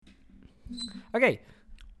Okay.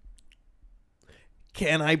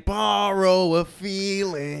 Can I borrow a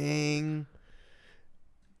feeling?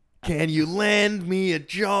 Can you lend me a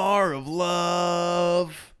jar of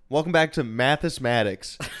love? Welcome back to Mathis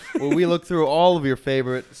Maddox, where we look through all of your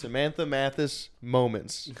favorite Samantha Mathis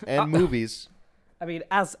moments and movies. I mean,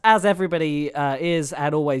 as everybody is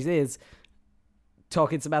and always is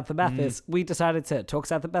talking Samantha Mathis, we decided to talk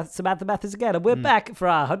Samantha Mathis again, and we're back for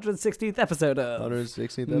our 116th episode of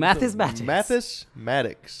 116th episode. Mathis Maddox. Mathis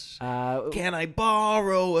Maddox. Can I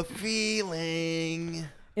borrow a feeling?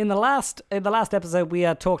 In the last episode, we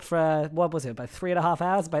talked for what was it, about 3.5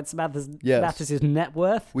 hours about Samantha Mathis's net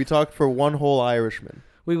worth. We talked for one whole Irishman.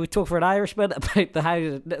 We would talk for an Irishman about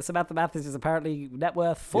how Samantha Mathis is apparently net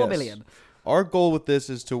worth $4 million. Our goal with this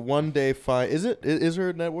is to one day find. Is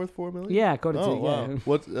her net worth $4 million? Yeah, according to wow. yeah.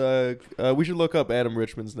 What? We should look up Adam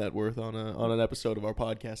Richman's net worth on an episode of our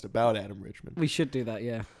podcast about Adam Richman. We should do that.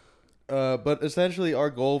 Yeah. But essentially, our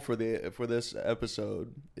goal for this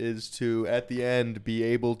episode is to, at the end, be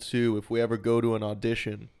able to, if we ever go to an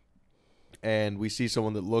audition, and we see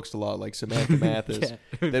someone that looks a lot like Samantha Mathis,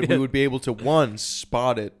 that we would be able to, 1,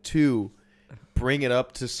 spot it, 2, bring it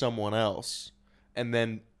up to someone else, and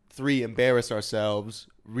then 3, embarrass ourselves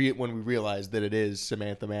when we realize that it is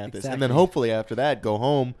Samantha Mathis. Exactly. And then hopefully after that, go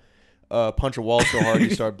home, punch a wall so hard you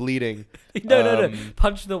start bleeding. No.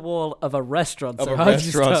 Punch the wall of a restaurant so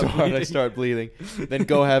hard I start bleeding. Then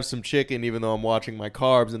go have some chicken even though I'm watching my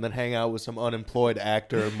carbs, and then hang out with some unemployed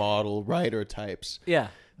actor, model, writer types. Yeah.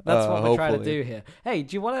 That's what we're trying to hopefully. do here. Hey,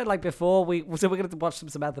 do you want to, like, before we... So we're going to watch some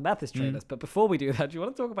Samantha Mathis trailers, but before we do that, do you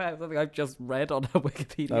want to talk about something I've just read on her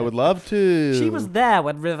Wikipedia? I would love to. She was there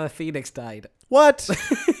when River Phoenix died. What?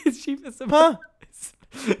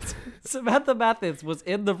 Samantha Mathis was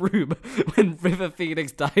in the room when River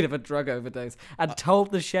Phoenix died of a drug overdose and told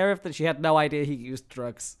the sheriff that she had no idea he used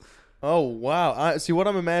drugs. Oh, wow. See, what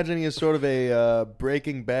I'm imagining is sort of a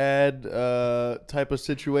Breaking Bad type of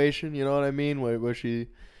situation, you know what I mean? Where she...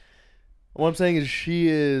 What I'm saying is she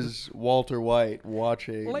is Walter White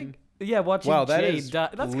watching... Watching wow, that Jane is die.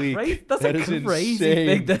 That's bleak. crazy. That's That a is crazy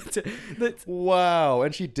insane. thing. That's Wow,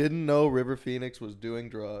 and she didn't know River Phoenix was doing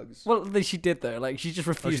drugs. well, she did though. Like, she just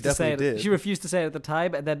refused to say it. definitely did. She refused to say it at the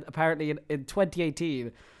time, and then apparently in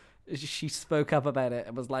 2018, she spoke up about it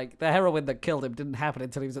and was like, the heroin that killed him didn't happen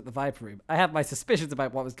until he was at the Viper Room. I have my suspicions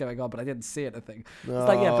about what was going on, but I didn't see anything. It's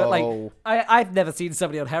like, yeah, but like, I've never seen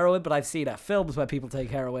somebody on heroin, but I've seen films where people take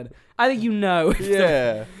heroin. I think you know.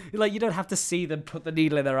 Yeah. Like, you don't have to see them put the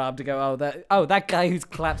needle in their arm to go, that guy who's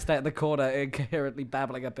collapsed out in the corner incoherently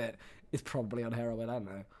babbling a bit is probably on heroin. I don't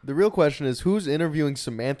know. The real question is, who's interviewing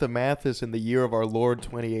Samantha Mathis in the year of our Lord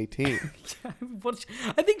 2018?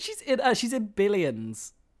 I think she's in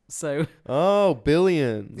Billions. So Oh,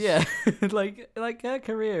 Billions. yeah, like her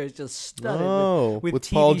career is just stunning. Oh, with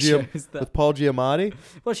TV Paul shows that. with Paul Giamatti?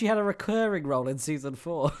 Well, she had a recurring role in season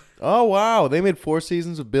 4. Oh, wow. They made 4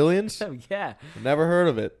 seasons of Billions? Oh yeah. Never heard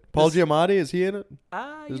of it. Paul Giamatti, is he in it? You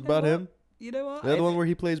Is it know about what? him? You know what? The other one where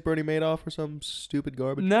he plays Bernie Madoff or some stupid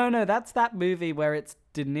garbage? No, that's that movie where it's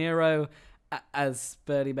De Niro as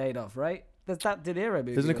Bernie Madoff, right? There's that De Niro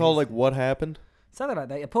movie. Isn't it where called he's- like What Happened? something like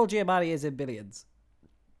that? Yeah, Paul Giamatti is in Billions.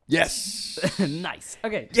 Yes. Nice.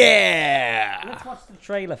 Okay. Yeah. Let's watch the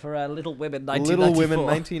trailer for Little Women 1994. Little Women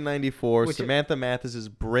 1994, Which- Samantha Mathis's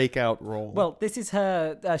breakout role. Well, this is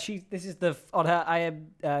her. This is on her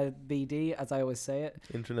IMDb, as I always say it.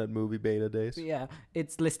 Internet movie beta days. Yeah,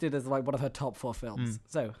 it's listed as like one of her top 4 films.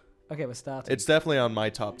 So, okay, we're starting. It's definitely on my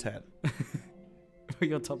top 10.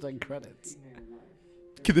 Your top 10 credits.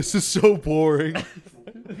 This is so boring.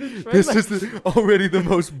 This is already the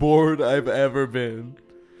most bored I've ever been.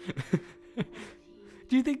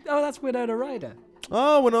 Do you think? Oh, that's Winona Ryder.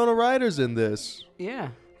 Oh, Winona Ryder's in this. Yeah.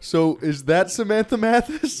 So is that Samantha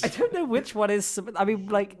Mathis? I don't know which one is. I mean,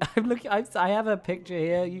 like, I'm looking. I have a picture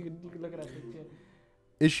here. You can look at that picture.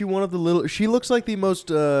 Is she one of the little... She looks like the most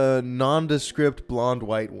nondescript blonde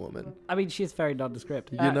white woman. I mean, she's very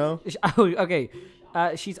nondescript. You know? Oh, okay.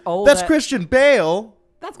 She's old. That's Christian Bale.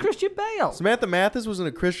 That's Christian Bale. Samantha Mathis was in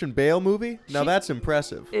a Christian Bale movie? Now that's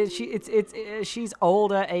impressive. She's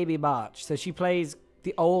older Amy March, so she plays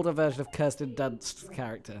the older version of Kirsten Dunst's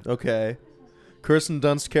character. Okay. Kirsten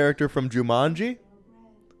Dunst's character from Jumanji?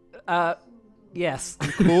 Yes.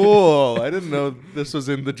 Cool. I didn't know this was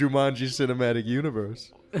in the Jumanji cinematic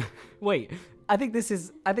universe. Wait. I think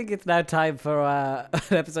it's now time for an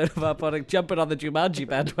episode of our product jumping on the Jumanji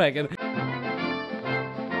bandwagon.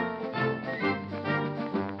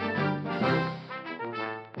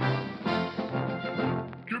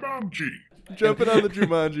 Jumanji. Jumping on the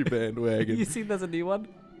Jumanji bandwagon. You seen there's a new one?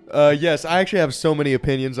 Yes, I actually have so many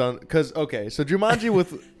opinions on because okay, so Jumanji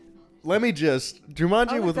with.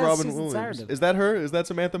 Jumanji look, with that's Robin Susan Williams. Sarandon. Is that her? Is that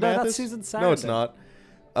Samantha No, Mathis? that's Susan No, it's Sarandon.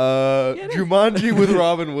 not. it is. Jumanji with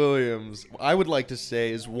Robin Williams, I would like to say,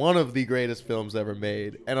 is one of the greatest films ever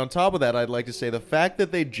made. And on top of that, I'd like to say the fact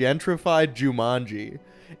that they gentrified Jumanji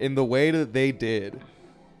in the way that they did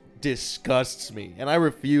disgusts me. And I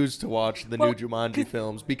refuse to watch the new Jumanji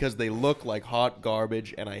films because they look like hot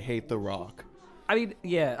garbage and I hate The Rock. I mean,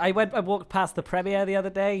 yeah, I walked past the premiere the other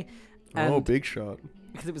day. And Big shot.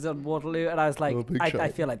 because it was on Waterloo, and I was like, big I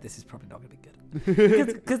shot. feel like this is probably not going to be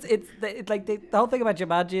good. Because it's like the whole thing about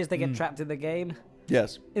Jumanji is they get trapped in the game.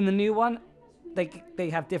 Yes. In the new one, they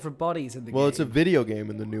have different bodies in the game. Well, it's a video game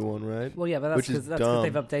in the new one, right? Well, yeah, but which that's is because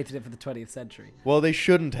they've dumb. updated it for the 20th century. Well, they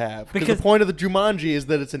shouldn't have. Because Because- the point of the Jumanji is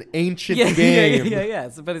that it's an ancient Yeah, game. yeah.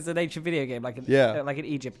 But it's an ancient video game, like in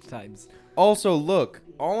Egypt times. Also, look,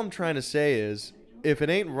 all I'm trying to say is, if it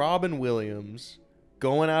ain't Robin Williams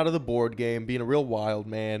going out of the board game, being a real wild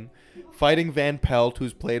man, fighting Van Pelt,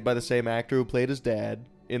 who's played by the same actor who played his dad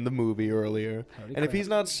in the movie earlier, Holy and if crap. he's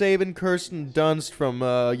not saving Kirsten Dunst from,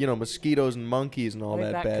 mosquitoes and monkeys and all I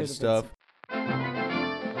think that that bad could have stuff.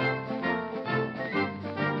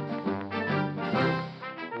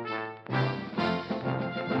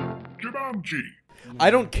 Jumanji. I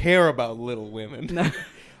don't care about Little Women. No.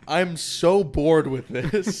 I'm so bored with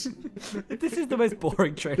this. This is the most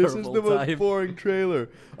boring trailer This of is all the most time. boring trailer.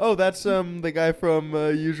 Oh, that's the guy from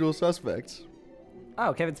Usual Suspects.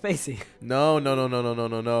 Oh, Kevin Spacey. No.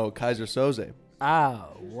 Kaiser Soze. Oh,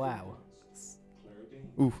 wow.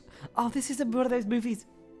 Oof. Oh, this isn't one of those movies.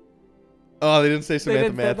 Oh, they didn't say They Samantha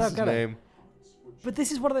didn't say that, Mathis' got it. name. But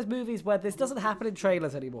this is one of those movies where this doesn't happen in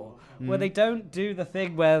trailers anymore. Hmm. Where they don't do the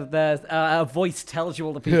thing where there's a voice tells you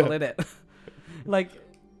all the people Yeah. in it. Like,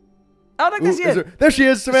 oh, look, there Ooh, she is. there she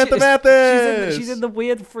is, Samantha She- Mathis. She's in the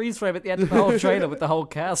weird freeze frame at the end of the whole trailer with the whole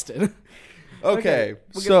cast in. Okay,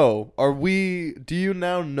 we're so do you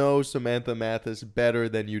now know Samantha Mathis better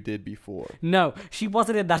than you did before? No, she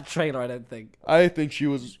wasn't in that trailer, I don't think. I think she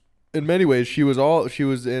was, in many ways, I think she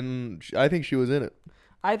was in it.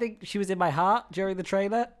 I think she was in my heart during the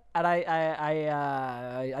trailer, and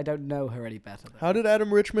I don't know her any better. How did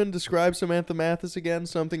Adam Richman describe Samantha Mathis again?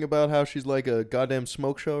 Something about how she's like a goddamn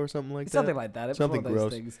smoke show or something like that? Something like that. It was Something one of those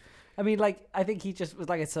gross. things. I mean, like, I think he just was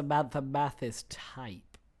like a Samantha Mathis type.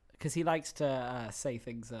 Because he likes to say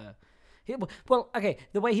things. Okay,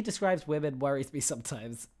 the way he describes women worries me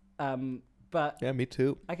sometimes. But Yeah, me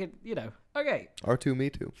too. I could, okay. R2,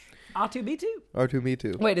 me too. R2, me too. R2, me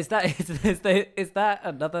too. Wait, is that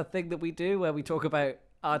another thing that we do where we talk about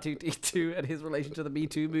R2D2 and his relation to the Me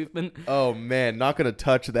Too movement? Oh man, not gonna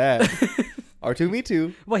touch that. R2, me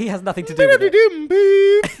too. Well, he has nothing to do with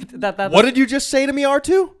it. That, What did you just say to me,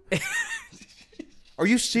 R2? Are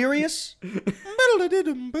you serious?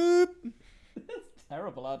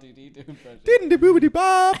 Terrible R2D2 impression. Didn't boobity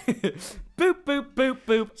bob. Boop, boop, boop,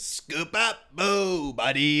 boop. Scoop up boo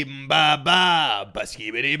buddy ba ba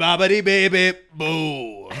baskibity bobbity baby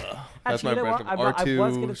boo. That's my Actually, you know what? impression I of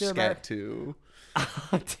was R2 gonna do Scat 2.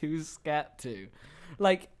 R2 Scat 2.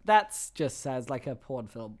 Like, that's just sounds like a porn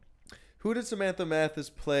film. Who did Samantha Mathis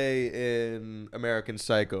play in American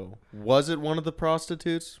Psycho? Was it one of the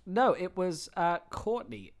prostitutes? No, it was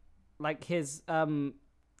Courtney. Like his the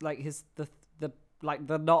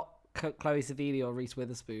not Chloe Sevigny or Reese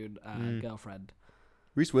Witherspoon girlfriend.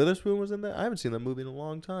 Reese Witherspoon was in that? I haven't seen that movie in a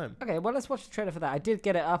long time. Okay, well, let's watch the trailer for that. I did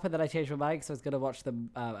get it up and then I changed my mind because I was going to watch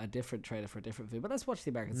a different trailer for a different film. But let's watch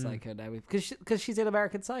the American Psycho now because she's in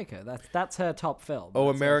American Psycho. That's her top film. Oh,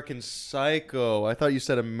 That's her- American Psycho. I thought you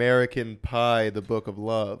said American Pie, The Book of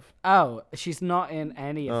Love. Oh, she's not in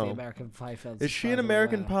any of the Oh. American Pie films. Is as she far in as I'm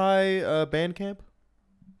American aware. Pie Bandcamp?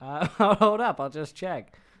 Hold up, I'll just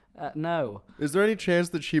check. No. Is there any chance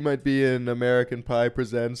that she might be in American Pie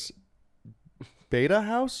Presents Beta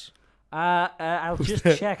House? I'll just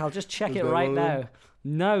check. I'll just check was it that right one of them?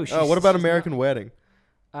 now. No. Oh, what about she's American Wedding?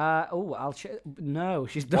 Not, I'll check. No,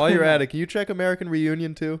 she's not. While in you're that. at it, can you check American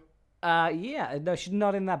Reunion too? Yeah, no, she's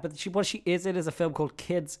not in that. But what she is in is a film called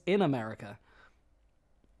Kids in America,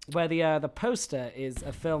 where the poster is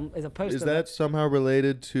a poster. Is that somehow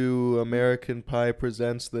related to American Pie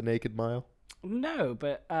Presents The Naked Mile? No,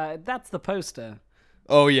 but that's the poster.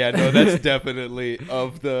 Oh yeah, no, that's definitely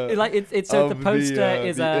of the. It's so the of poster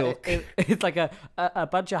is the ilk. it's like a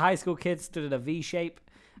bunch of high school kids stood in a V shape,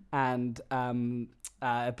 and but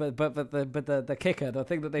the kicker, the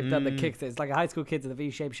thing that they've done, the kick, is like a high school kids in a V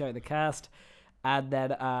shape showing the cast, And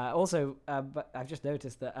then also, but I've just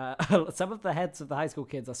noticed that some of the heads of the high school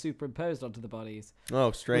kids are superimposed onto the bodies,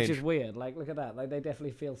 Oh, strange. which is weird. Like, look at that. Like, they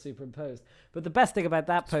definitely feel superimposed. But the best thing about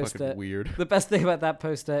that It's poster, fucking weird. the best thing about that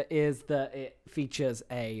poster is that it features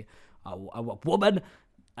a woman.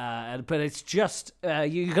 But it's just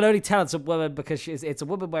you can only tell it's a woman because it's a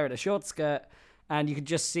woman wearing a short skirt, and you can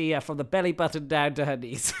just see her from the belly button down to her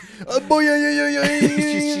knees.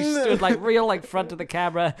 she stood like real like front of the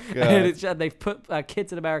camera, and they've put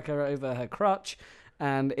Kids in America over her crotch,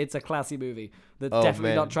 and it's a classy movie that's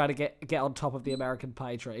definitely not trying to get on top of the American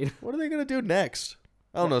Pie train. What are they gonna do next?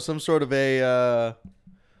 I don't know. Some sort of a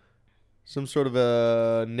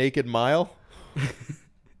Naked Mile.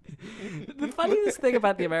 The funniest thing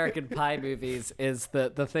about the American Pie movies is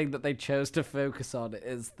that the thing that they chose to focus on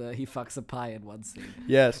is that he fucks a pie in one scene.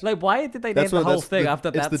 Yes. Like, why did they name the whole thing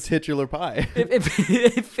after that? It's the titular pie.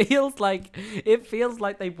 It feels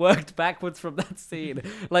like they worked backwards from that scene.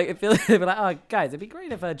 Like, it feels they were like, oh guys, it'd be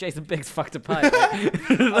great if Jason Biggs fucked a pie.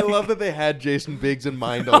 I love that they had Jason Biggs in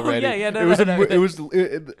mind already.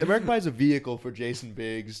 American Pie is a vehicle for Jason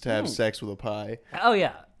Biggs to have sex with a pie. Oh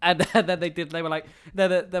yeah. And then they were like,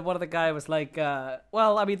 then one of the guy was like,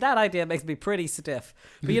 well, I mean, that idea makes me pretty stiff.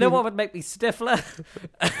 But you know what would make me stiffer?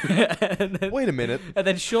 Wait a minute. And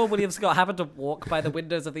then Sean William Scott happened to walk by the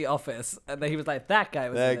windows of the office, and then he was like, that guy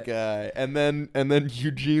was that guy. And then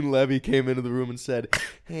Eugene Levy came into the room and said,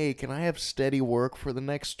 hey, can I have steady work for the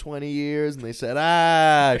next 20 years? And they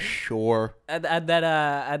said, sure. And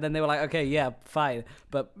then they were like, okay, yeah, fine.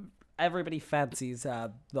 But everybody fancies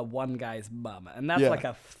the one guy's mum, and that's like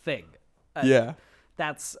a thing.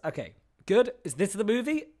 That's okay. Good. Is this the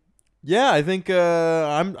movie? Yeah, I think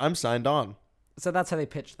I'm signed on. So that's how they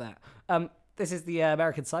pitched that. This is the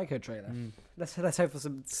American Psycho trailer. Let's hope for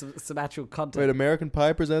some actual content. Wait, American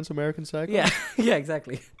Pie presents American Psycho? Yeah, yeah,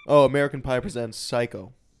 exactly. Oh, American Pie presents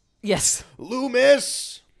Psycho. Yes,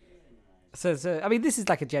 Loomis. So I mean, this is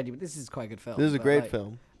like this is quite a good film. This is a great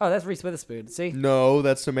film. Oh, that's Reese Witherspoon. See? No,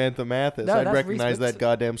 that's Samantha Mathis. No, I'd that's recognize that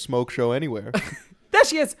goddamn smoke show anywhere. There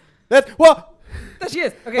she is. What? There she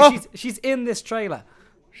is. Okay, she's in this trailer.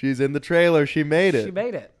 She's in the trailer. She made it. She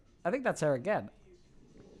made it. I think that's her again.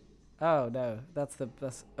 Oh no, that's.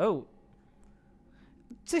 Oh.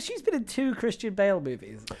 So she's been in 2 Christian Bale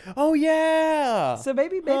movies. Oh yeah. So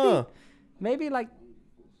maybe like.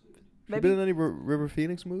 She been in any River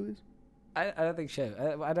Phoenix movies? I don't think so.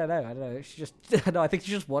 I don't know. She just no. I think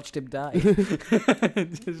she just watched him die.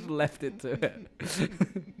 Just left it to it.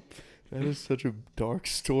 That is such a dark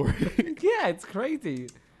story. Yeah, it's crazy.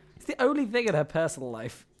 It's the only thing in her personal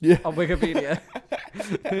life. Yeah. On Wikipedia.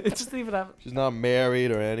 It doesn't even have. She's not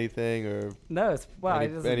married or anything, or no. It's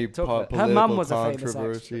any her mum was a famous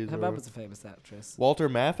controversies. actress. Her mum was a famous actress. Walter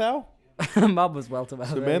Matthau. Her mum was Walter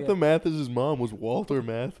Matthau. Samantha Mathis's mom was Walter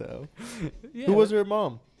Matthau. Yeah, Who was her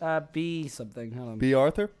mom? B something. Hold on. B.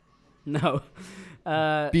 Arthur? No.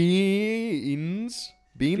 Beans?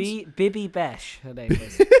 Bibby Besh, her name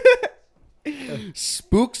was.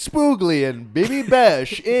 Spook Spoogly and Bibby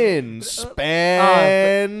Besh in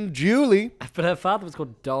Span Julie. But her father was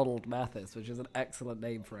called Donald Mathis, which is an excellent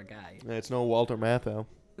name for a guy. It's no Walter Matthau.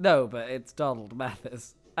 No, but it's Donald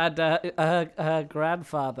Mathis. And her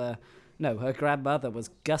grandfather... No, her grandmother was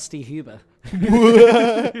Gusty Huber.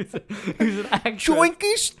 who's an actress.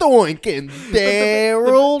 Joinky Stoink and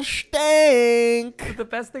Daryl Stank. The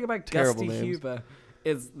best thing about Terrible Gusty names. Huber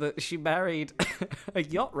is that she married a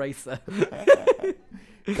yacht racer.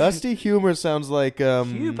 Gusty Humor sounds like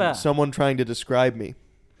someone trying to describe me.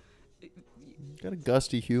 Got a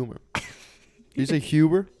gusty humor. You say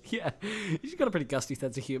Huber? Yeah, she's got a pretty gusty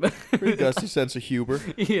sense of humor. Pretty gusty sense of Huber.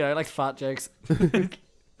 Yeah, I like fart jokes.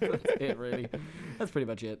 That's it, really. That's pretty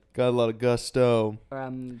much it. Got a lot of gusto.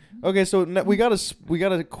 Okay, so we got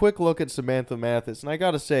a quick look at Samantha Mathis, and I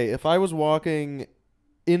gotta say, if I was walking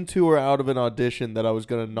into or out of an audition that I was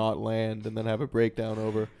gonna not land and then have a breakdown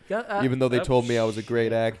over, even though they told me I was a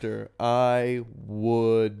great actor, I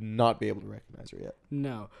would not be able to recognize her yet.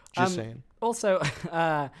 No, just saying. Also,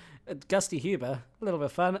 Gusty Huber, a little bit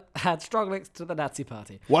of fun, had strong links to the Nazi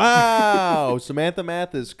Party. Wow, Samantha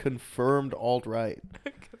Mathis confirmed alt-right.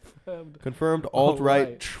 Confirmed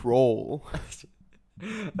alt-right troll.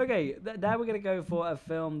 Okay, now we're going to go for a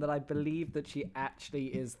film that I believe that she actually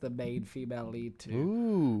is the main female lead to.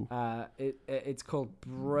 Ooh. It's called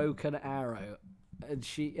Broken Arrow. And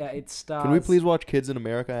it stars... Can we please watch Kids in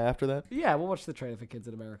America after that? Yeah, we'll watch the trailer for Kids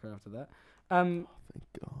in America after that. Thank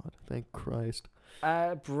God. Thank Christ.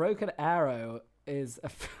 Broken Arrow is a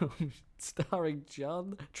film starring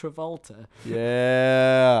John Travolta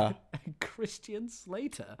Yeah. and Christian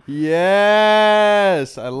Slater.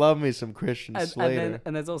 Yes. I love me some Christian Slater.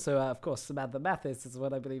 And there's also, of course, Samantha Mathis is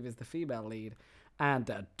what I believe is the female lead. And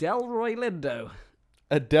Delroy Lindo.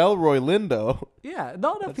 Delroy Lindo. Yeah,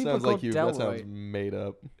 not enough That people sounds called like you. That sounds Delroy. made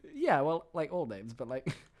up. Yeah, well, like all names, but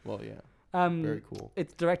like... Well, yeah. Um, Very cool.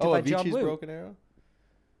 It's directed by John Avicii's Woo. Broken Arrow?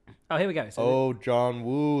 Oh, here we go. So John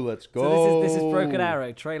Woo. Let's go. So this is Broken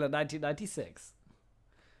Arrow, trailer 1996.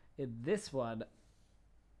 In this one...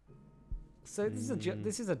 So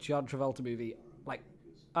this is a John Travolta movie. Like...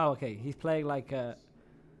 Oh, okay. He's playing like a...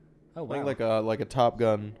 Oh, wow. Like a Top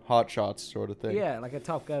Gun Hot Shots sort of thing. Yeah, like a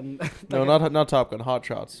Top Gun... No, not Top Gun, Hot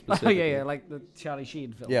Shots. Oh, Specifically. yeah, like the Charlie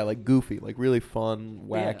Sheen film. Yeah, like goofy, like really fun,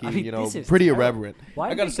 Yeah, wacky, I mean, this is pretty terrible. irreverent. Why I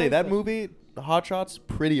did gotta they say, go that for- movie, Hot Shots,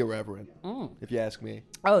 pretty irreverent, Mm. if you ask me.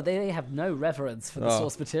 Oh, they have no reverence for the Oh.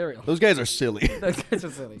 source material. Those guys are silly. Those guys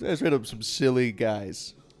are silly. Those guys are some silly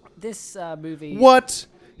guys. This movie... What?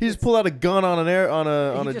 He just pulled out a gun on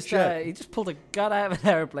a just, jet. he just pulled a gun out of an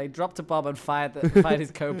airplane, dropped a bomb, and fired his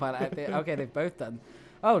co-pilot out there. Okay, they've both done.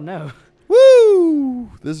 Oh no, Woo!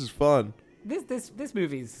 This is fun. this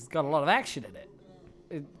movie's got a lot of action in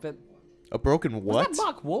it. But A broken what? was that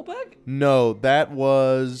Mark Wahlberg? No, that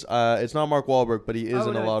was. It's not Mark Wahlberg, but he is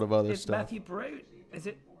in no, a lot of other it's stuff. Matthew Brody. Is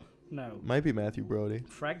it? No, Might be Matthew Brody.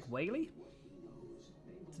 Frank Whaley.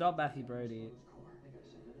 It's not Matthew Brody.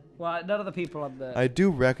 Well, none of the people on the. I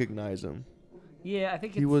do recognize him. Yeah, I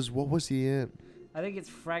think He was. What was he in? I think it's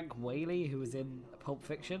Frank Whaley who was in Pulp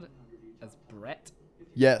Fiction as Brett.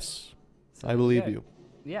 Yes, So I there we believe go. you.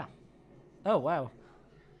 Yeah. Oh wow.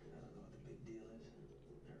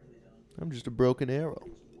 I'm just a broken arrow.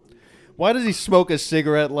 Why does he smoke a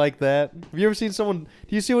cigarette like that? Have you ever seen someone?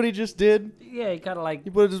 Do you see what he just did? Yeah, he kind of like. He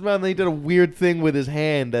put it in his mouth and he did a weird thing with his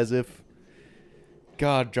hand as if.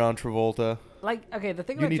 God, John Travolta. Like, okay, the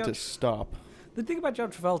thing You about need John, to stop. the thing about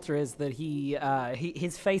John Travolta is that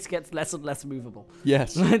his face gets less and less movable.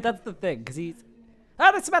 Yes. That's the thing, because he's...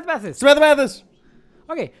 Ah, that's Samantha Mathis! Samantha Mathis!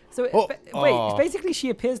 Okay, so Oh, wait, aw. basically she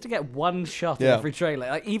appears to get one shot in Yeah. every trailer.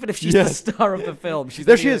 Like, even if she's Yes. the star of the film, she's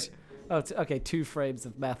There only she a- is. Oh, okay, 2 frames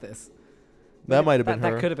of Mathis. That might have been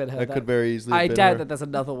her. That could have been her. That could very easily I have been doubt her. that there's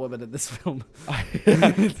another woman in this film.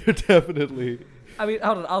 Definitely. I mean,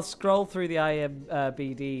 hold on. I'll scroll through the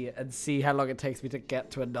IMBD and see how long it takes me to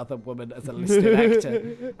get to another woman as a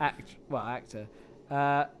listed actor.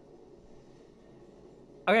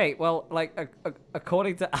 Okay, well, like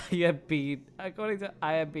according to IMBD,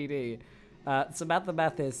 Samantha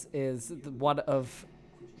Mathis is one of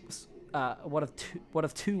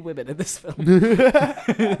two women in this film,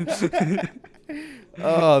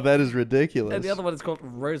 Oh, that is ridiculous. and the other one is called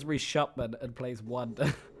Rosemary Shopman and plays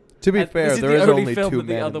Wanda. To be And fair, this is there the is only only film two that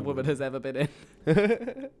the men other in the woman movie. has ever been in.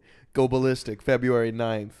 Go Ballistic, February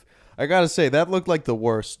 9th. I gotta say, that looked like the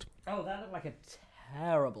worst. Oh, that looked like a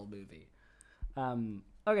terrible movie.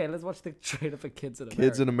 Okay, let's watch the trailer for Kids in America.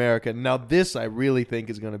 Kids in America. Now, this I really think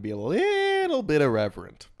is going to be a little bit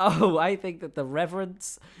irreverent. Oh, I think that the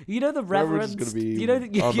Reverence... You know the Reverence Reverence... is gonna be you know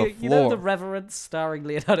the, on the you know the floor. Reverence starring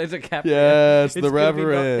Leonardo DiCaprio? Yes, It's the gonna be not-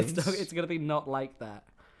 Reverence. it's going to be not like that.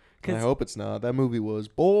 I hope it's not. That movie was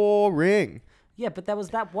boring. Yeah, but there was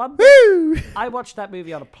that one... Woo! I watched that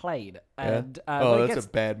movie on a plane. And, when Oh, it that's gets- a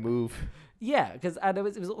bad move. Yeah, because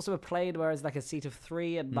it was also a plane where it was like a seat of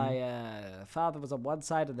 3, and my father was on one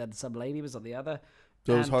side, and then some lady was on the other.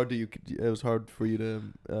 So it was And- hard it was hard for you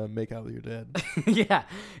to make out with your dad. Yeah,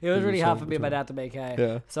 it was Because really you're hard so for me and my between- dad to make out.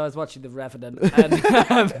 Yeah. So I was watching The Revenant. And,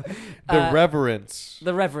 The Reverence.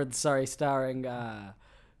 The Reverend, sorry, starring Leonardo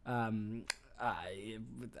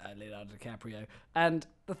DiCaprio. And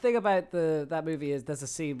the thing about that movie is there's a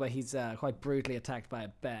scene where he's quite brutally attacked by a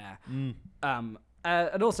bear.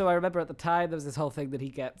 And also, I remember at the time there was this whole thing that he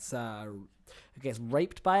gets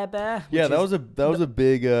raped by a bear. Yeah, that was a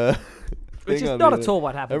big thing. which is on not the at all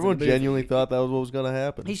what happens. Everyone in the movie. genuinely thought that was what was going to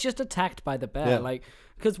happen. He's just attacked by the bear. Yeah. Like,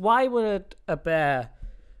 because why would a bear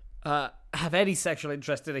have any sexual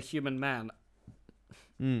interest in a human man?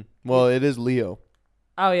 Well, it is Leo.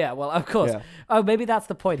 Oh yeah, well of course. Yeah. Oh, maybe that's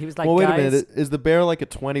the point. He was like, Well, wait guys, a minute. Is the bear like a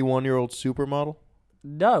 21-year-old supermodel?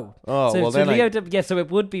 no. Oh, so, well, so then Leo yeah, so it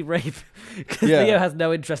would be rape because Yeah. Leo has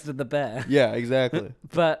no interest in the bear. Yeah, exactly.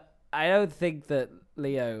 But I don't think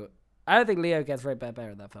Leo gets raped by a bear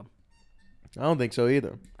in that film. I don't think so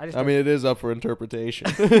either. I just I mean, it is up for interpretation.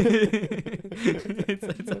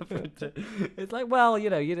 it's like, well, we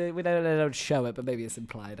don't show it, but maybe it's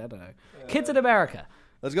implied. I don't know. Kids in America.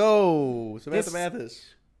 Let's go, Samantha This-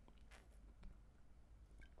 Mathis.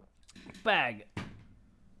 Bang.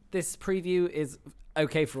 This preview is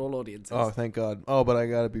okay for all audiences. Oh, thank God. Oh, but I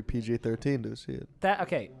gotta be PG-13 to see it.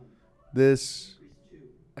 Okay. This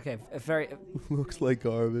Okay. A very. looks like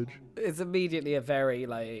garbage. It's immediately a very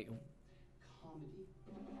like.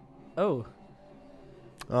 Oh.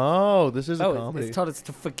 Oh, this is a Oh, comedy. it's told us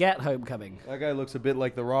to forget Homecoming. That guy looks a bit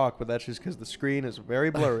like The Rock, but that's just because the screen is very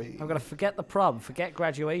blurry. I'm gonna forget the prom, forget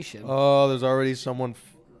graduation. Oh, there's already someone.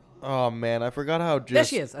 Oh man, I forgot how. There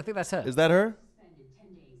she is. I think that's her. Is that her?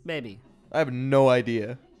 Maybe. I have no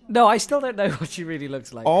idea. No, I still don't know what she really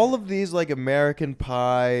looks like. All of these like American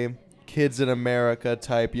Pie, Kids in America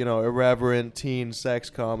type, irreverent teen sex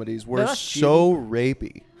comedies were that's so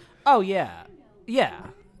rapey. Oh yeah, yeah.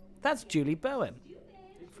 That's Julie Bowen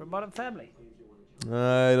from Modern Family.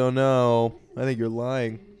 I don't know. I think you're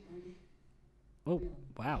lying. Oh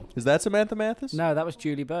wow. Is that Samantha Mathis? No, that was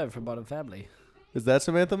Julie Bowen from Modern Family. Is that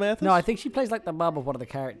Samantha Mathis? No, I think she plays like the mum of one of the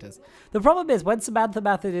characters. The problem is when Samantha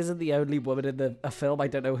Mathis isn't the only woman in a film, I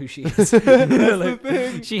don't know who she is.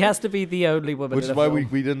 Like, she has to be the only woman. Which in is a why film.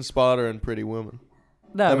 we didn't spot her in Pretty Women.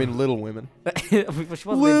 No, I mean, Little Women. she wasn't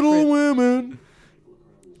in Little Women.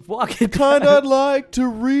 Walking Kind I'd like to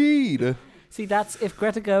read. See, that's if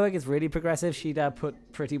Greta Gerwig is really progressive, she'd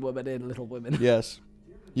put Pretty Woman in Little Women. Yes.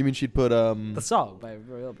 You mean she'd put The song by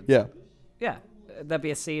Roy Orbison. Yeah. Yeah, there'd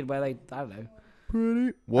be a scene where they, I don't know.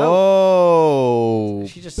 Pretty. Whoa.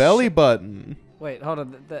 She just belly button. Wait, hold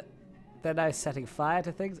on. They're now setting fire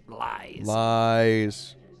to things. Lies.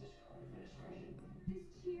 Lies.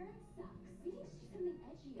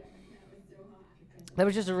 There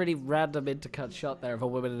was just a really random intercut shot there of a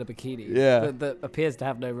woman in a bikini. Yeah. That appears to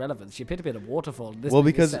have no relevance. She appeared to be in a waterfall. This Well, movie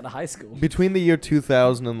is because set in a high school. Between the year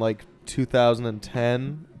 2000 and like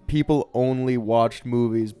 2010, people only watched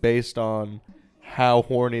movies based on how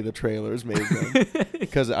horny the trailers made them.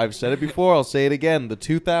 Because I've said it before, I'll say it again. The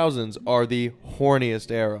 2000s are the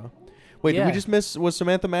horniest era. Wait, did we just miss? Was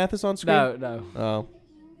Samantha Mathis on screen? No. Oh.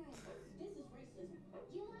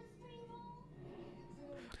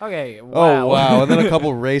 Okay. Wow. Oh wow! And then a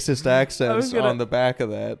couple racist accents on the back of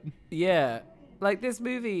that. Yeah, like this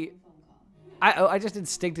movie. I just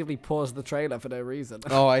instinctively paused the trailer for no reason.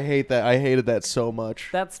 Oh, I hate that. I hated that so much.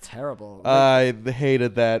 That's terrible. I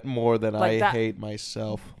hated that more than like I hate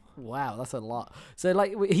myself. Wow, that's a lot. So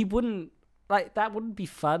like he wouldn't like that wouldn't be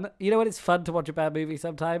fun. You know when it's fun to watch a bad movie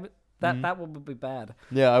sometime? That one would be bad.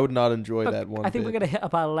 Yeah, I would not enjoy that one. I think we're gonna hit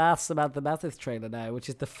up our last Samantha Mathis trailer now, which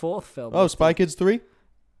is the fourth film. Oh, Spy Kids 3?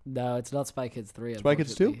 No, it's not Spy Kids 3. Spy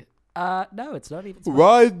Kids 2? No, it's not even Spy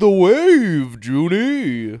Ride the wave,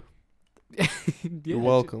 Junie. Yeah, You're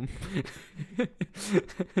welcome.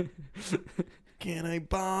 Can I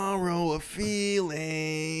borrow a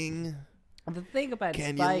feeling? The thing about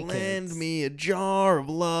Can Spy you Kids, lend me a jar of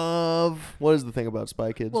love? What is the thing about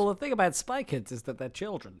Spy Kids? Well, the thing about Spy Kids is that they're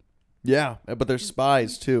children. Yeah, but they're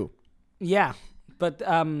spies too. Yeah, but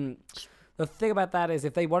the thing about that is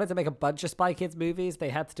if they wanted to make a bunch of Spy Kids movies, they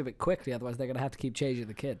had to do it quickly, otherwise they're going to have to keep changing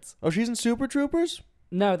the kids. Oh, she's in Super Troopers?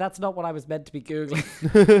 No, that's not what I was meant to be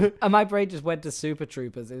Googling. And my brain just went to Super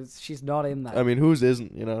Troopers. She's not in that. I mean, whose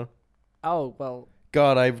isn't, you know? Oh, well.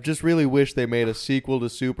 God, I just really wish they made a sequel to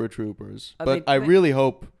Super Troopers. But I really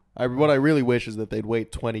hope, what I really wish is that they'd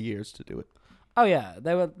wait 20 years to do it. Oh, yeah.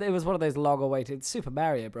 It was one of those long-awaited Super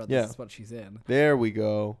Mario Brothers. Yeah. Is what she's in. There we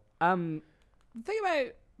go. The thing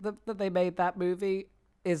about that they made that movie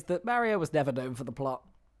is that Mario was never known for the plot.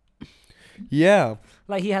 Yeah.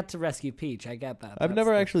 Like, he had to rescue Peach. I get that. I've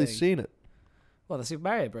never actually seen it. Well, the Super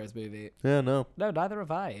Mario Bros. Movie. Yeah, no. No, neither have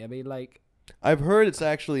I. I mean, like... I've heard it's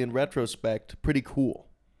actually, in retrospect, pretty cool.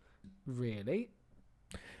 Really?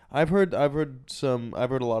 I've heard a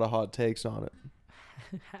lot of hot takes on it.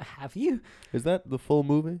 Have you? Is that the full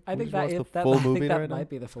movie? I think that that, the full I movie think that right might now?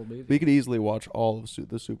 be the full movie. We could easily watch all of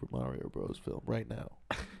the Super Mario Bros. Film right now.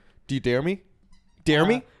 Do you dare me? Dare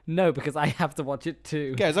me? No, because I have to watch it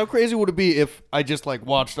too. Guys, how crazy would it be if I just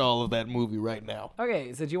watched all of that movie right now?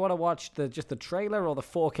 Okay, so do you want to watch just the trailer or the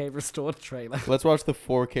 4K restored trailer? Let's watch the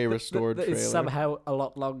 4K restored that trailer. is somehow a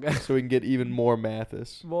lot longer. So we can get even more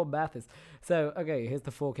Mathis. More Mathis. So, okay, here's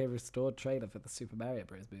the 4K restored trailer for the Super Mario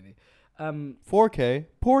Bros. Movie. 4K?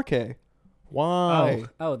 Poor K. Why?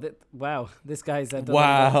 Wow. This guy's...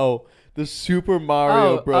 Wow. The Super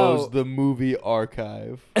Mario Bros. Oh. The movie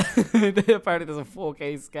archive. Apparently there's a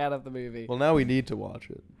 4K scan of the movie. Well, now we need to watch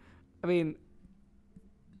it. I mean...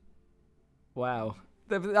 Wow.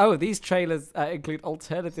 These trailers include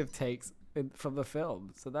alternative takes from the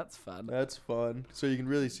film, so that's fun. That's fun. So you can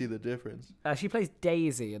really see the difference. She plays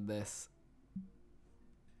Daisy in this.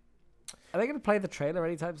 Are they going to play the trailer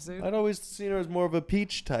anytime soon? I'd always seen her as more of a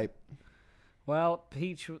Peach type. Well,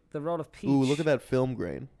 Peach, the role of Peach. Ooh, look at that film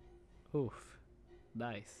grain. Oof.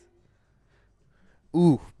 Nice.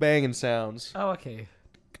 Ooh, banging sounds. Oh, okay.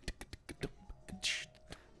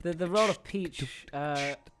 The role of Peach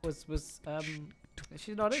was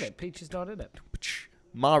she's not in it. Peach is not in it.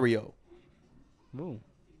 Mario. Ooh.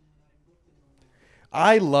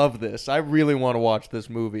 I love this. I really want to watch this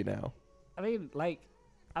movie now. I mean, like,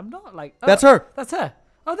 I'm not like. Oh, That's her. That's her.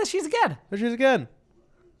 Oh, there she is again. There she is again.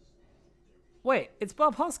 Wait, it's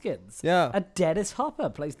Bob Hoskins. Yeah. And Dennis Hopper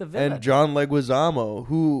plays the villain. And John Leguizamo,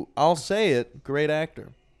 who, I'll say it, great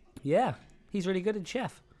actor. Yeah, he's really good in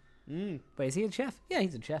Chef. Mm. Wait, is he in Chef? Yeah,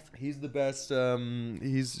 he's in Chef. He's the best.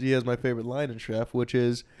 He has my favorite line in Chef, which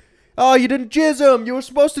is, "Oh, you didn't jizz them. You were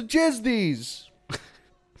supposed to jizz these."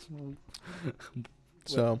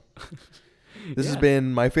 So, this has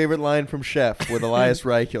been my favorite line from Chef with Elias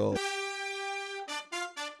Reichel.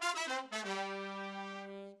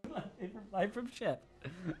 Live from Chef.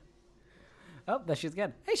 Oh, there she is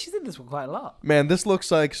again. Hey, she's in this one quite a lot. Man, this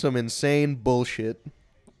looks like some insane bullshit.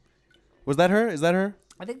 Was that her? Is that her?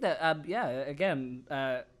 I think that, again,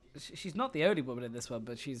 she's not the only woman in this one,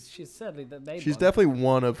 but she's certainly the main She's one. definitely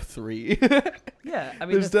one of three. Yeah, I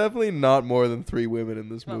mean, there's definitely not more than 3 women in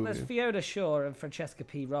this movie. there's Fiona Shaw and Francesca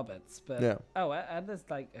P. Roberts, but Yeah. and there's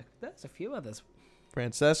there's a few others.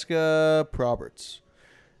 Francesca Proberts.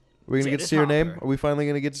 Are we gonna get to see her name? Are we finally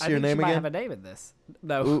gonna get to see her name I think she might again? have a name in this.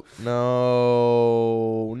 No. Ooh,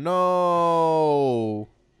 no.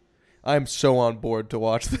 I'm so on board to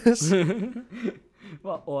watch this.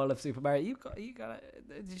 Well, all of Super Mario. You got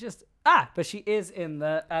it's just but she is in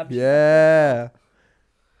the Yeah.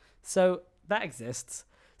 So that exists.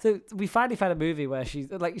 So we finally found a movie where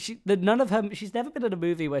she's like she's never been in a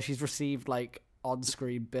movie where she's received like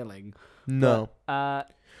on-screen billing. No.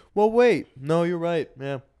 But, Well, wait. No, you're right.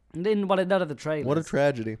 Yeah. in none of the trailers. What a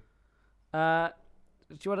tragedy. Do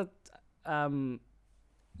you want to?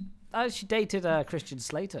 She dated Christian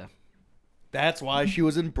Slater. That's why she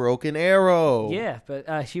was in Broken Arrow. Yeah,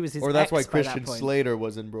 but she was his. Or that's why ex by that Christian point. Slater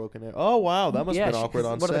was in Broken Arrow. Oh, wow. That must have been awkward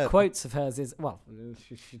on one set. of the quotes of hers is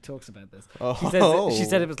she talks about this. Oh. She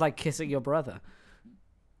said it was like kissing your brother.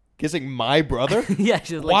 Kissing my brother? Yeah,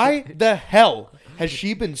 she was like, Why the hell has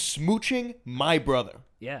she been smooching my brother?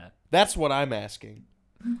 Yeah. That's what I'm asking.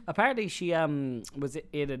 Apparently, she was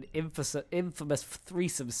in an infamous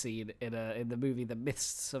threesome scene in the movie The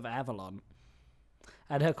Myths of Avalon.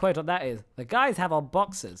 And her quote on that is, "The guys have on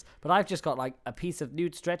boxers, but I've just got like a piece of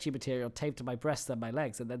nude stretchy material taped to my breasts and my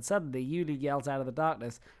legs." And then suddenly Yuli yells out of the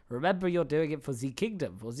darkness, "Remember, you're doing it for the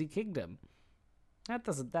kingdom, for the kingdom."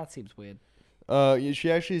 That seems weird.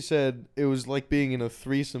 She actually said it was like being in a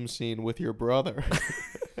threesome scene with your brother.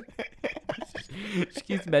 She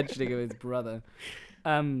keeps mentioning his brother.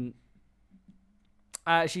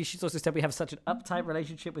 She's also said we have such an uptight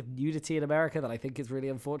relationship with nudity in America that I think is really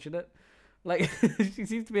unfortunate. Like, she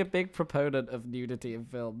seems to be a big proponent of nudity in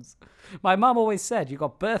films. My mum always said, "You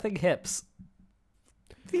got birthing hips."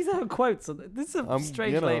 These are her quotes. This is a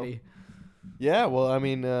strange lady. Yeah, well, I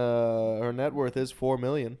mean, her net worth is $4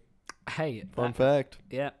 million. Hey, Fun fact.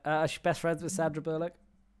 Yeah, she's best friends with Sandra Bullock.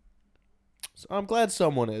 So I'm glad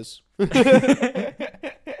someone is. What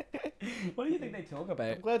do you think they talk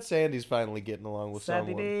about? I'm glad Sandy's finally getting along with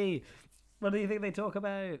Sandy someone. D. What do you think they talk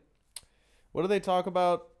about? What do they talk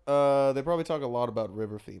about? They probably talk a lot about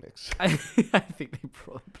River Phoenix. I think they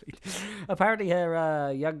probably do. Apparently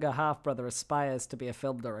her younger half-brother aspires to be a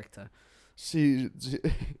film director. He's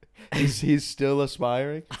still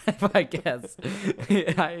aspiring? I guess.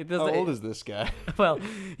 How old is this guy? Well,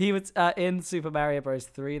 he was in Super Mario Bros.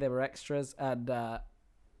 3. They were extras, and I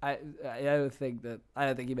don't think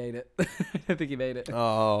he made it. I don't think he made it.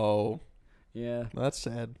 Oh. Yeah. That's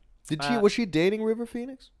sad. Was she dating River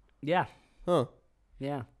Phoenix? Yeah. Huh.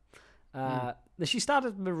 Yeah. She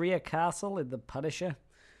started Maria Castle in The Punisher.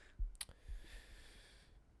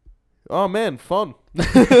 Oh man, fun.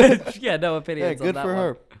 Yeah, no opinions Yeah, good on that for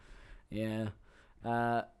her. Yeah.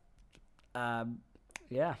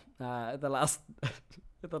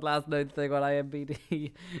 The last known thing on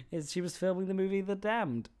IMDb is she was filming the movie The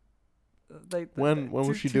Damned. When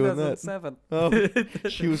was she doing that? 2007. Oh,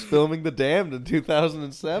 she was filming The Damned in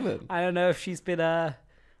 2007. I don't know if she's been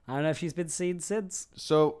seen since.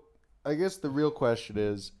 So, I guess the real question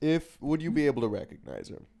is, would you be able to recognize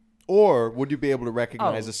her? Or would you be able to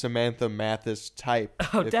recognize a Samantha Mathis type?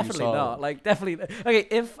 Oh, if you definitely saw not. her? Like, definitely. Okay,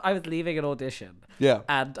 if I was leaving an audition, Yeah.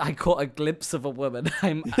 and I caught a glimpse of a woman,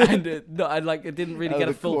 I didn't really get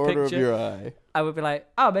a full corner picture. of your eye. I would be like,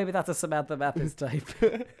 oh, maybe that's a Samantha Mathis type.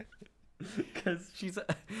 Because she's the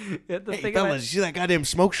Hey, thing fellas, about, you see that goddamn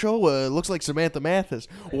smoke show? Looks like Samantha Mathis.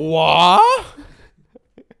 What?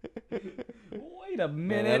 wait a Man,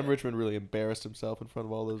 minute. Adam Richman really embarrassed himself in front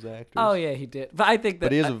of all those actors. Oh yeah, he did. But I think that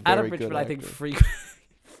But he is a Adam very good Richman, I think, actor.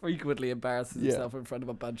 frequently embarrasses himself in front of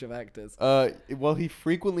a bunch of actors. Well, he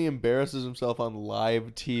frequently embarrasses himself on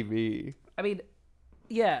live TV. I mean,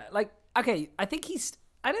 yeah, like, okay, I think he's,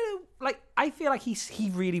 I don't know, like, I feel like he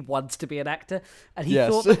really wants to be an actor, and he Yes.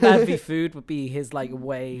 thought that Man v Food would be his, like,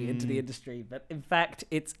 way into the industry, but in fact,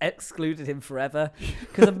 it's excluded him forever,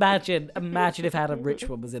 because imagine if Adam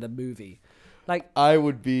Richman was in a movie. Like, I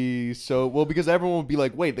would be so well because everyone would be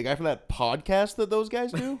like, "Wait, the guy from that podcast that those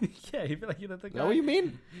guys do? yeah, he'd be like, you know, the Is guy, that what you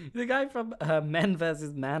mean? the guy from Man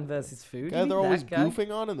versus Food. Guy You mean they're always that guy?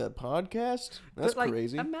 goofing on in that podcast? That's But, like,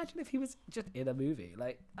 crazy. Imagine if he was just in a movie.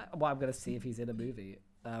 Like, well, I'm gonna see if he's in a movie.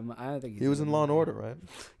 I don't think He was in Law and Order, right?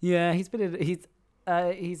 Yeah, he's been in. He's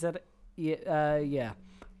at. Yeah.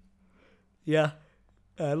 Law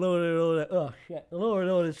and Order. Oh shit! Law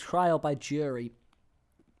and Order trial by jury.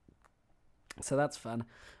 So that's fun.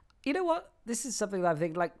 You know what? This is something that I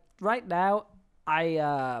think. Like right now,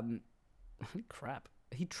 crap.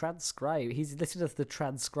 He's listed as the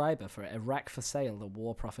transcriber for Iraq for Sale: The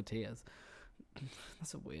War Profiteers.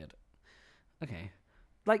 That's a weird. Okay,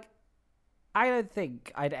 like, I don't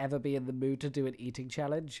think I'd ever be in the mood to do an eating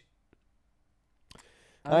challenge.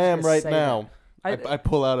 I am right now. that. I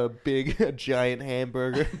pull out a giant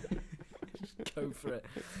hamburger. Go for it.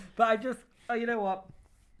 But I just, you know what?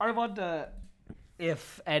 I wonder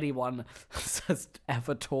if anyone has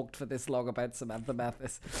ever talked for this long about Samantha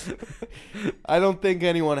Mathis. I don't think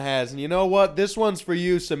anyone has. And you know what? This one's for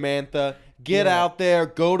you, Samantha. Get Yeah. out there.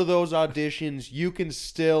 Go to those auditions. You can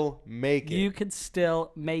still make it. You can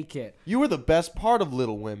still make it. You were the best part of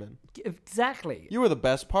Little Women. Exactly. You were the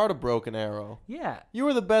best part of Broken Arrow. Yeah. You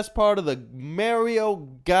were the best part of the Mario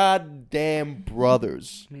goddamn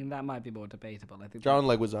Brothers. I mean, that might be more debatable. I think John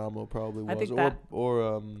Leguizamo probably I was. think that-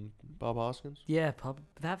 Or Bob Hoskins. Yeah,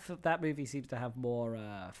 that movie seems to have more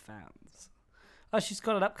fans. Oh, she's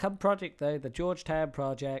got an upcoming project though, the Georgetown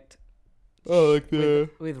Project. Oh, like the...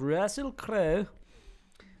 with Russell Crowe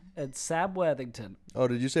and Sam Worthington. Oh,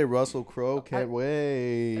 did you say Russell Crowe? Can't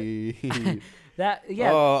wait.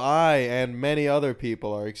 Yeah. Oh, I and many other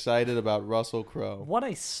people are excited about Russell Crowe. What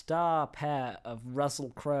a star pair of Russell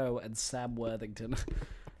Crowe and Sam Worthington.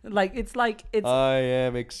 it's I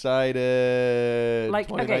am excited. like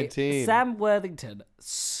 2019. okay. Sam Worthington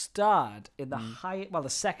starred in the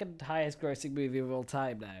second highest grossing movie of all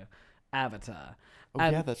time now, Avatar. Oh,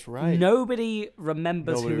 And yeah, that's right. Nobody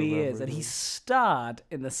remembers Nobody who he remembers is, and he him. starred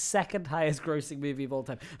in the second highest grossing movie of all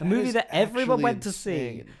time. A That movie is that everyone actually went to see.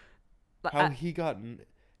 insane. Like, How he got...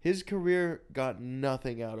 His career got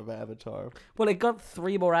nothing out of Avatar. well, it got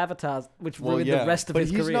 3 more Avatars, which ruined the rest of but his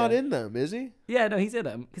he's career. not in them, is he? Yeah, no, he's in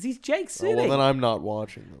them because he's Jake Oh, Sully. well, then I'm not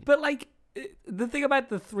watching them. But like, the thing about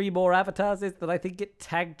the 3 more Avatars is that I think it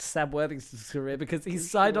tagged Sam Worthington's career because he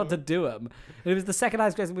signed on to do them. And it was the second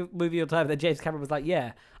highest grossing movie of all time. Then James Cameron was like,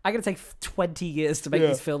 "Yeah, I'm gonna take 20 years to make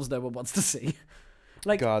these films no one wants to see."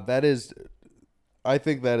 Like, God, that is... I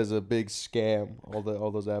think that is a big scam, all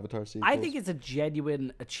those Avatar sequels. I think it's a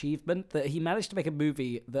genuine achievement that he managed to make a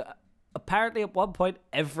movie that apparently at one point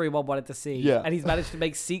everyone wanted to see. Yeah. And he's managed to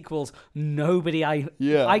make sequels nobody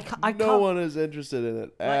Yeah. I no can't. one is interested in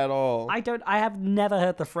it at all. I have never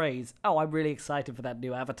heard the phrase, "Oh, I'm really excited for that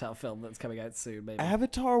new Avatar film that's coming out soon." Maybe.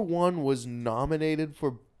 Avatar 1 was nominated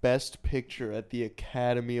for Best Picture at the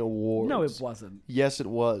Academy Awards. No, it wasn't. Yes, it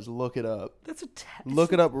was. Look it up. That's a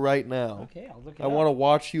Look it up right now. Okay, I'll look it I up. want to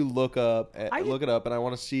watch you look up. I Look it up, and I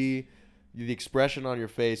want to see the expression on your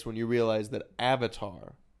face when you realize that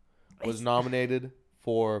Avatar was nominated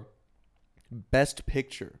for Best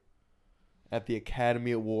Picture at the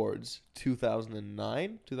Academy Awards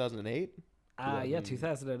 2009, 2008. Yeah,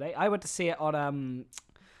 2008. I went to see it on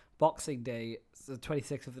Boxing Day, the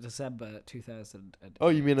 26th of December, 2008. Oh,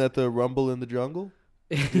 you mean at the Rumble in the Jungle?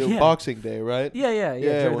 The Yeah. Boxing Day, right? Yeah.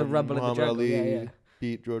 During the when Rumble in the Muhammad Jungle. Ali Yeah.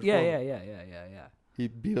 beat George Yeah, Foreman. yeah. He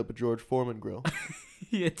beat up a George Foreman grill.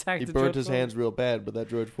 He attacked He the burnt George his Foreman. hands real bad, but that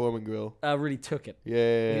George Foreman grill. Really took it.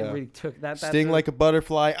 Yeah. He really took that. Sting like a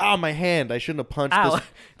butterfly. Ah, my hand. I shouldn't have punched Ow, this.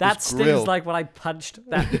 that this stings grill. like when I punched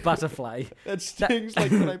that butterfly. That stings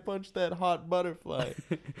like when I punched that hot butterfly.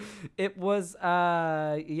 It was,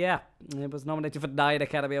 it was nominated for 9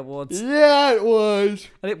 Academy Awards, Yeah, it was.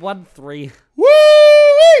 and it won 3.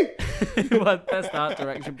 Woo-wee! It won Best Art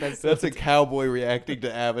Direction, Best That's a cowboy reacting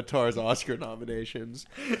to Avatar's Oscar nominations.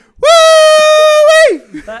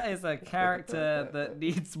 Woo-wee! That is a character that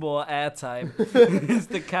needs more airtime. It's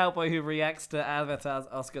the cowboy who reacts to Avatar's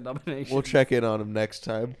Oscar nomination. We'll check in on him next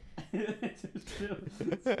time. still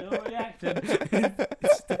reacting.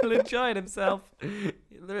 He's still enjoying himself.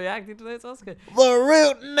 reacting to this Oscar. The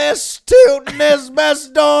rootinest, tootinest,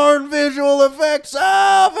 best darn visual effects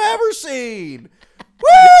I've ever seen. Woo!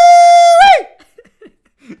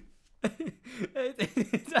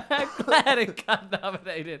 I'm glad it got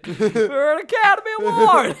nominated for an Academy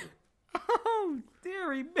Award. Oh,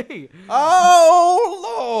 dearie me.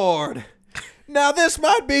 Oh, Lord. Now, this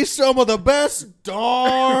might be some of the best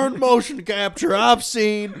darn motion capture I've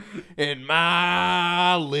seen in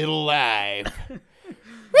my little life.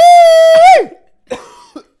 Woo!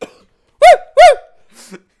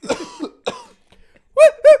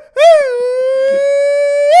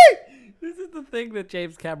 This is the thing that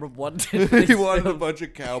James Cameron wanted. He wanted a bunch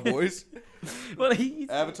of cowboys. Well,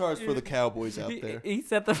 Avatar's for the cowboys out there. He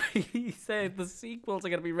said the sequels are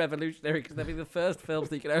going to be revolutionary because they'll be the first films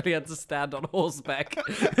that you can only understand on horseback.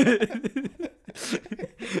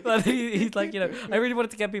 But he's like, I really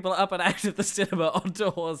wanted to get people up and out of the cinema onto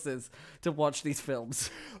horses to watch these films.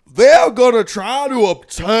 They're gonna try to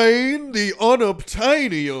obtain the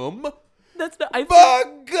unobtainium. That's not. By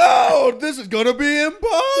God, this is gonna be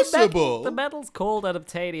impossible. The medal's called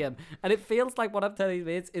unobtainium, and it feels like what I'm telling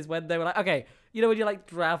you is when they were like, okay, when you're like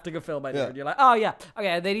drafting a film idea, and you're like, oh yeah,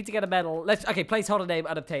 okay, they need to get a medal. Placeholder name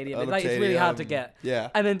unobtainium. It's really hard to get. Yeah.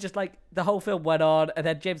 And then just like the whole film went on, and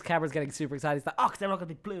then James Cameron's getting super excited. He's like, oh, because they're not gonna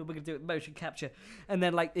be blue, we're gonna do it with motion capture. And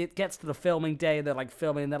then like it gets to the filming day, and they're like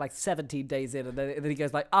filming, and they're like 17 days in, and then he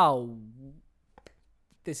goes like, oh,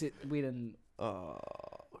 we didn't.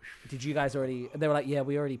 Did you guys already? They were like, yeah,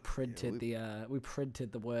 we already printed we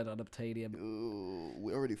printed the word unobtainium. Ooh,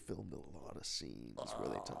 we already filmed a lot of scenes where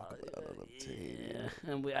they talk about unobtainium.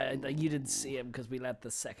 Yeah. And you didn't see him because we let the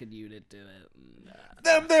second unit do it.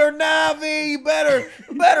 Them there Na'vi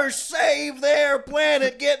better save their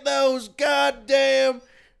planet. Get those goddamn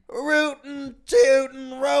rootin'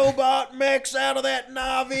 tootin' robot mechs out of that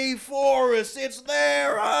Na'vi forest. It's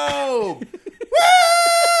their home. Woo!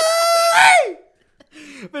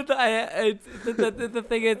 But the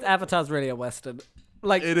thing is, Avatar's really a Western.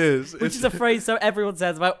 Like, it is. Which is a phrase so everyone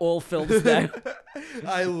says about all films now.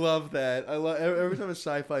 I love that. Every time a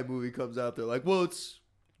sci-fi movie comes out, they're like, well, it's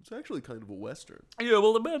actually kind of a Western. Yeah,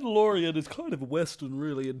 well, The Mandalorian is kind of a Western,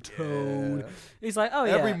 really, in tone. Yeah. He's like, oh,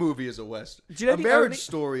 yeah. Every movie is a Western. Do you know Marriage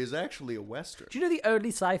Story is actually a Western. Do you know the only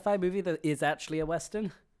sci-fi movie that is actually a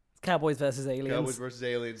Western? Cowboys vs. Aliens. Cowboys vs.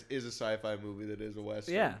 Aliens is a sci-fi movie that is a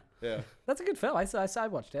Western. Yeah. Yeah. That's a good film. I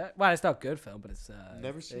watched it. Well, it's not a good film, but it's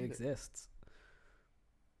never seen it. Exists.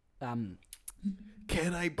 Can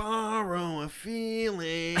I borrow a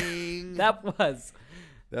feeling? That was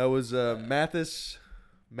Mathis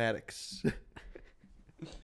Maddox.